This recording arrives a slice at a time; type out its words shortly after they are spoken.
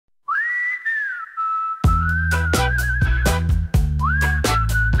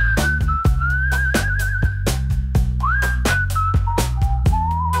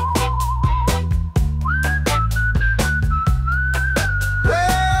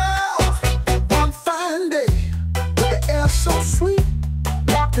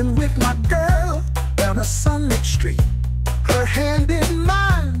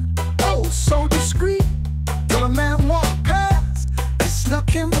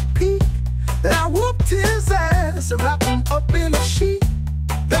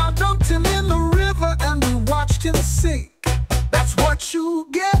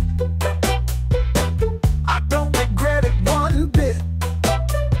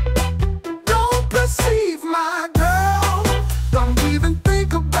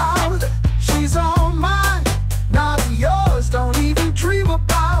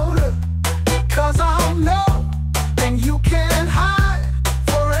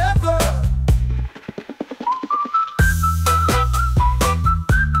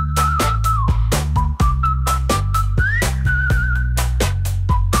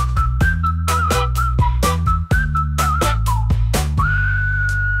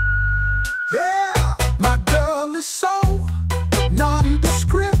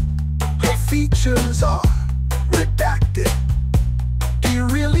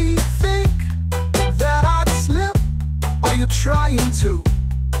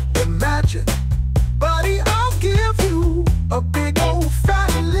imagine. Buddy, I'll give you a big old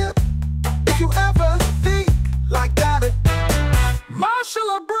fat lip if you ever think like that.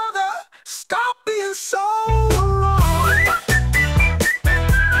 Marshalah, brother, stop being so wrong.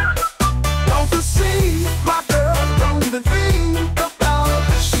 Don't deceive my girl, don't even think about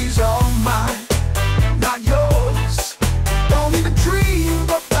her. She's all mine, not yours. Don't even dream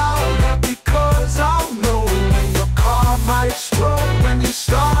about her, because I'll know your car might explode when you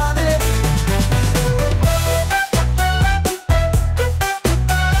start it.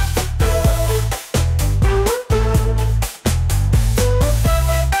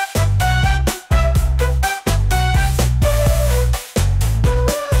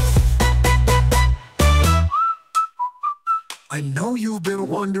 I know you've been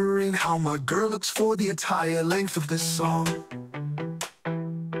wondering how my girl looks for the entire length of this song.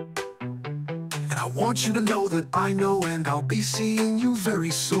 And I want you to know that I know, and I'll be seeing you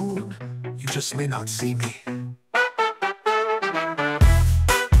very soon. You just may not see me.